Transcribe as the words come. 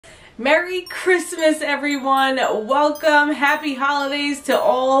Merry Christmas, everyone. Welcome. Happy holidays to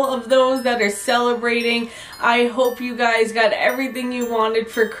all of those that are celebrating. I hope you guys got everything you wanted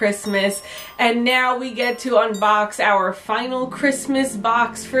for Christmas. And now we get to unbox our final Christmas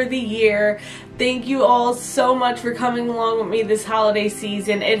box for the year. Thank you all so much for coming along with me this holiday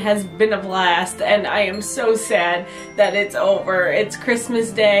season. It has been a blast, and I am so sad that it's over. It's Christmas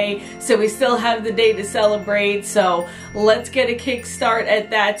Day, so we still have the day to celebrate, so let's get a kickstart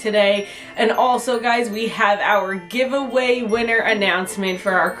at that today. And also, guys, we have our giveaway winner announcement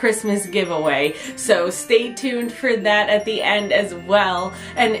for our Christmas giveaway, so stay tuned for that at the end as well.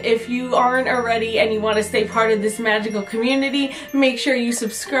 And if you aren't already and you want to stay part of this magical community, make sure you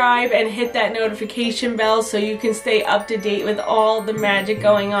subscribe and hit that notification bell so you can stay up to date with all the magic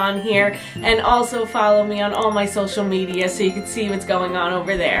going on here, and also follow me on all my social media so you can see what's going on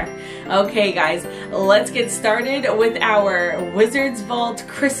over there. Okay guys, let's get started with our Wizard's Vault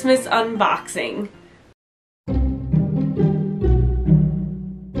Christmas unboxing.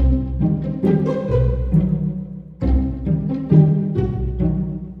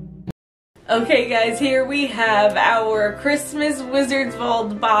 Okay guys, here we have our Christmas Wizard's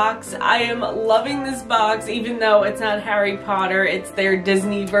Vault box. I am loving this box, even though it's not Harry Potter, it's their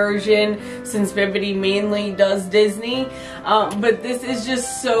Disney version, since Bibbidi mainly does Disney. But this is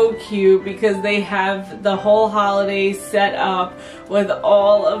just so cute because they have the whole holiday set up with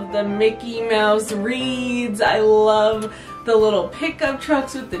all of the Mickey Mouse wreaths. I love the little pickup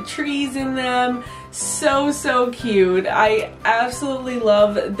trucks with the trees in them. So cute. I absolutely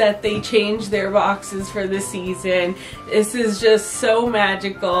love that they changed their boxes for the season. This is just so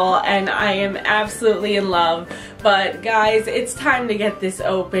magical and I am absolutely in love. But guys, it's time to get this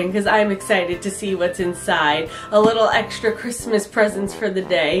open because I'm excited to see what's inside. A little extra Christmas presents for the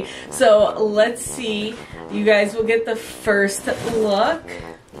day. So let's see. You guys will get the first look.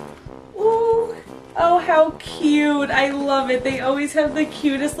 Ooh. Oh, how cute. I love it. They always have the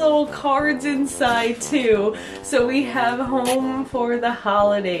cutest little cards inside too. So we have Home for the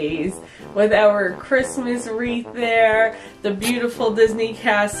Holidays with our Christmas wreath there, the beautiful Disney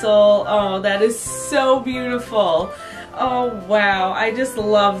castle. Oh, that is so beautiful. Oh wow, I just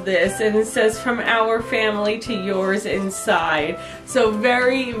love this. And it says from our family to yours inside. So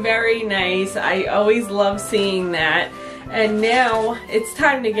very nice. I always love seeing that. And now it's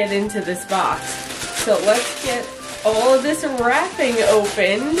time to get into this box. So let's get all of this wrapping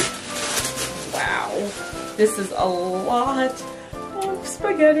open. Wow, this is a lot of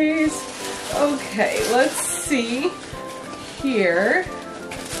spaghettis. Okay, let's see here.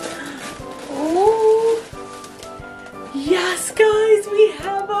 Ooh. Yes, guys, we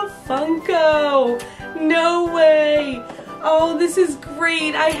have a Funko. No way. Oh, this is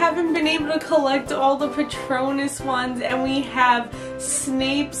great. I haven't been able to collect all the Patronus ones, and we have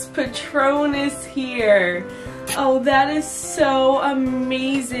Snape's Patronus here. Oh, that is so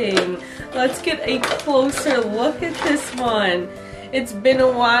amazing. Let's get a closer look at this one. It's been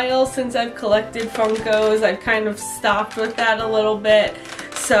a while since I've collected Funkos. I've kind of stopped with that a little bit.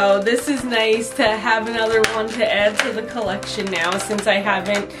 So this is nice to have another one to add to the collection now, since I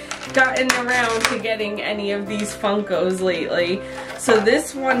haven't gotten around to getting any of these Funkos lately. So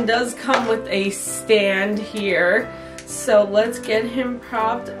this one does come with a stand here. So let's get him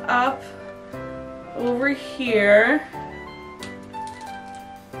propped up over here.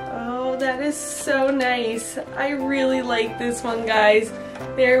 Oh, that is so nice. I really like this one, guys.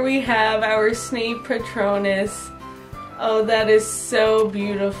 There we have our Snape Patronus. Oh, that is so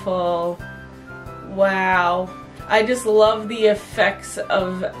beautiful. Wow. I just love the effects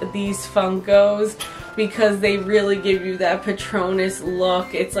of these Funkos because they really give you that Patronus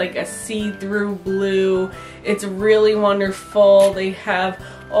look. It's like a see-through blue. It's really wonderful. They have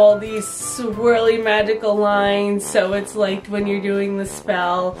all these swirly magical lines, so it's like when you're doing the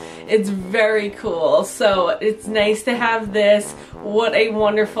spell. It's very cool. So it's nice to have this. What a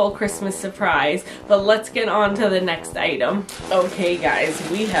wonderful Christmas surprise. But let's get on to the next item. Okay guys,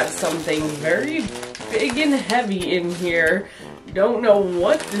 we have something very big and heavy in here. Don't know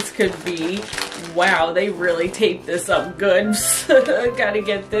what this could be. Wow, they really taped this up good. Gotta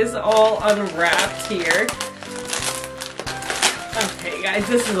get this all unwrapped here. Okay guys,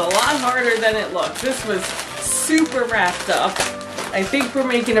 this is a lot harder than it looks. This was super wrapped up. I think we're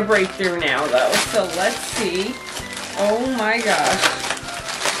making a breakthrough now though. So let's see. Oh my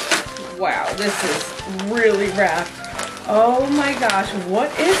gosh. Wow, this is really wrapped. Oh my gosh,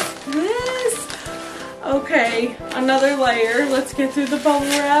 what is this? Okay, another layer. Let's get through the bubble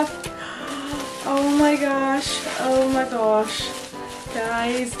wrap. Oh my gosh. Oh my gosh.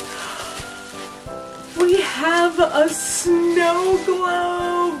 Guys. We have a snow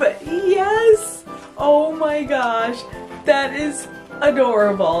globe! Yes! Oh my gosh, that is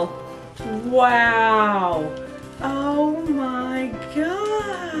adorable. Wow! Oh my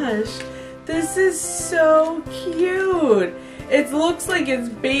gosh! This is so cute! It looks like it's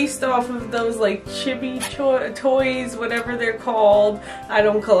based off of those like chibi toys, whatever they're called. I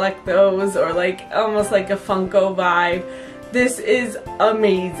don't collect those, or like almost like a Funko vibe. This is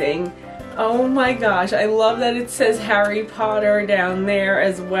amazing. Oh my gosh, I love that it says Harry Potter down there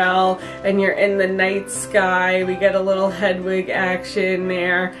as well, and you're in the night sky. We get a little Hedwig action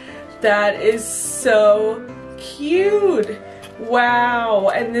there. That is so cute. Wow,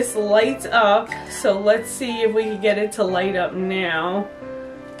 and this lights up, so let's see if we can get it to light up now.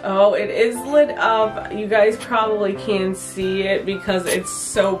 Oh, it is lit up. You guys probably can't see it because it's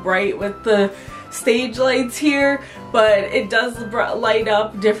so bright with the stage lights here, but it does light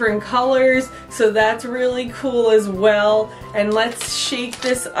up different colors, so that's really cool as well. And let's shake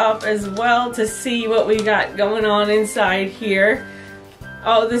this up as well to see what we got going on inside here.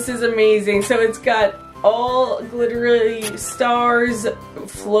 Oh, this is amazing. So it's got all glittery stars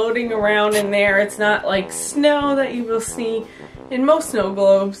floating around in there. It's not like snow that you will see in most snow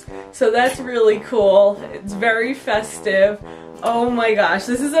globes, so that's really cool. It's very festive. Oh my gosh,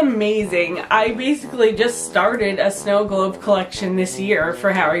 this is amazing. I basically just started a snow globe collection this year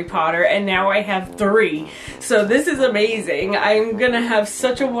for Harry Potter, and now I have 3. So this is amazing. I'm gonna have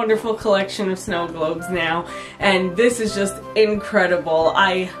such a wonderful collection of snow globes now, and this is just incredible.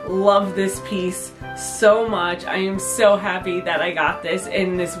 I love this piece so much. I am so happy that I got this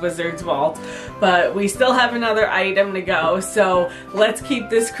in this Wizard's Vault, but we still have another item to go, so let's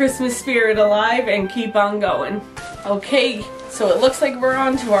keep this Christmas spirit alive and keep on going. Okay, so it looks like we're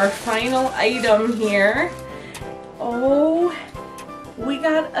on to our final item here. Oh, we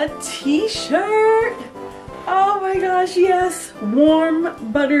got a t-shirt. Oh my gosh, yes. Warm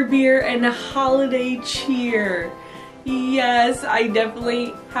butterbeer and a holiday cheer. Yes, I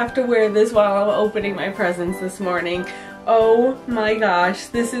definitely have to wear this while I'm opening my presents this morning. Oh my gosh,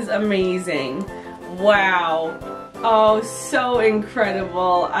 this is amazing. Wow. Oh, so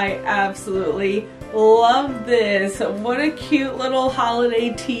incredible. I absolutely love this. What a cute little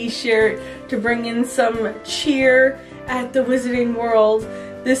holiday t-shirt to bring in some cheer at the Wizarding World.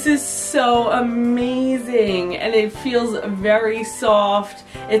 This is so amazing, and it feels very soft.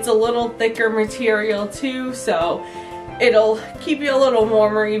 It's a little thicker material too, so it'll keep you a little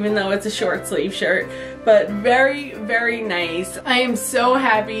warmer even though it's a short sleeve shirt. But very, very nice. I am so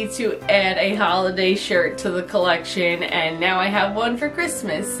happy to add a holiday shirt to the collection, and now I have one for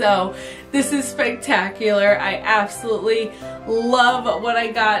Christmas. So this is spectacular. I absolutely love what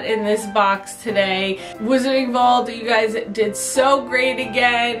I got in this box today. Wizarding Vault, you guys did so great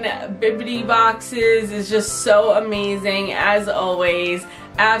again. Bibbidi boxes is just so amazing as always.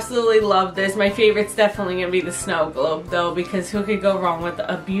 Absolutely love this. My favorite's definitely going to be the snow globe though, because who could go wrong with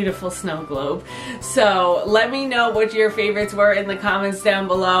a beautiful snow globe? So let me know what your favorites were in the comments down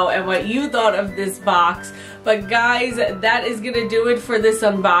below and what you thought of this box. But guys, that is going to do it for this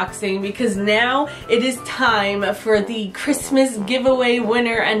unboxing, because now it is time for the Christmas giveaway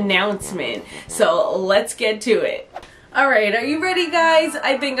winner announcement. So let's get to it. Alright, are you ready guys?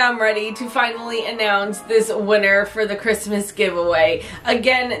 I think I'm ready to finally announce this winner for the Christmas giveaway.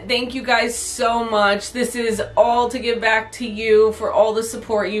 Again, thank you guys so much. This is all to give back to you for all the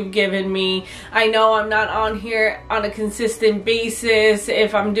support you've given me. I know I'm not on here on a consistent basis.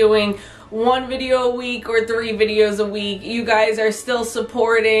 If I'm doing 1 video a week or 3 videos a week, you guys are still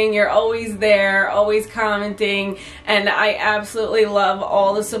supporting. You're always there, always commenting, and I absolutely love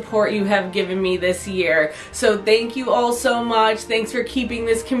all the support you have given me this year. So thank you all so much. Thanks for keeping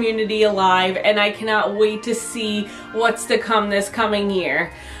this community alive, and I cannot wait to see what's to come this coming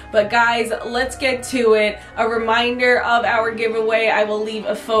year. But guys, let's get to it. A reminder of our giveaway, I will leave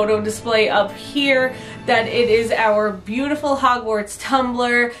a photo display up here, that it is our beautiful Hogwarts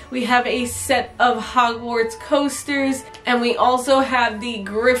tumbler. We have a set of Hogwarts coasters, and we also have the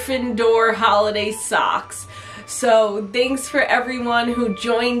Gryffindor holiday socks. So thanks for everyone who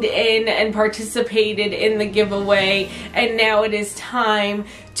joined in and participated in the giveaway, and now it is time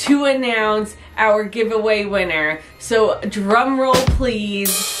to announce our giveaway winner. So drum roll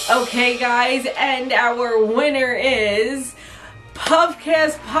please. Okay guys, and our winner is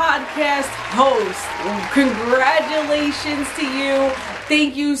Puffcast Podcast host. Congratulations to you.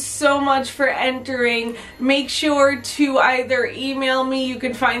 Thank you so much for entering. Make sure to either email me, you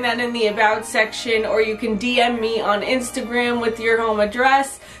can find that in the About section, or you can DM me on Instagram with your home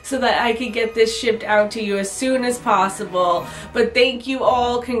address so that I could get this shipped out to you as soon as possible. But thank you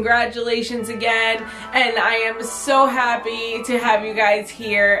all, congratulations again, and I am so happy to have you guys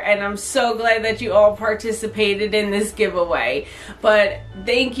here, and I'm so glad that you all participated in this giveaway. But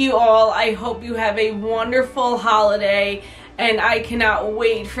thank you all. I hope you have a wonderful holiday, and I cannot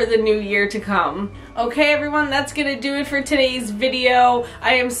wait for the new year to come. Okay everyone, that's gonna do it for today's video.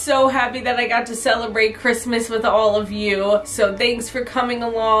 I am so happy that I got to celebrate Christmas with all of you. So thanks for coming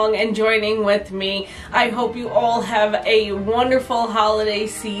along and joining with me. I hope you all have a wonderful holiday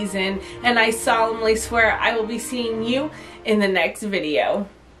season, and I solemnly swear I will be seeing you in the next video.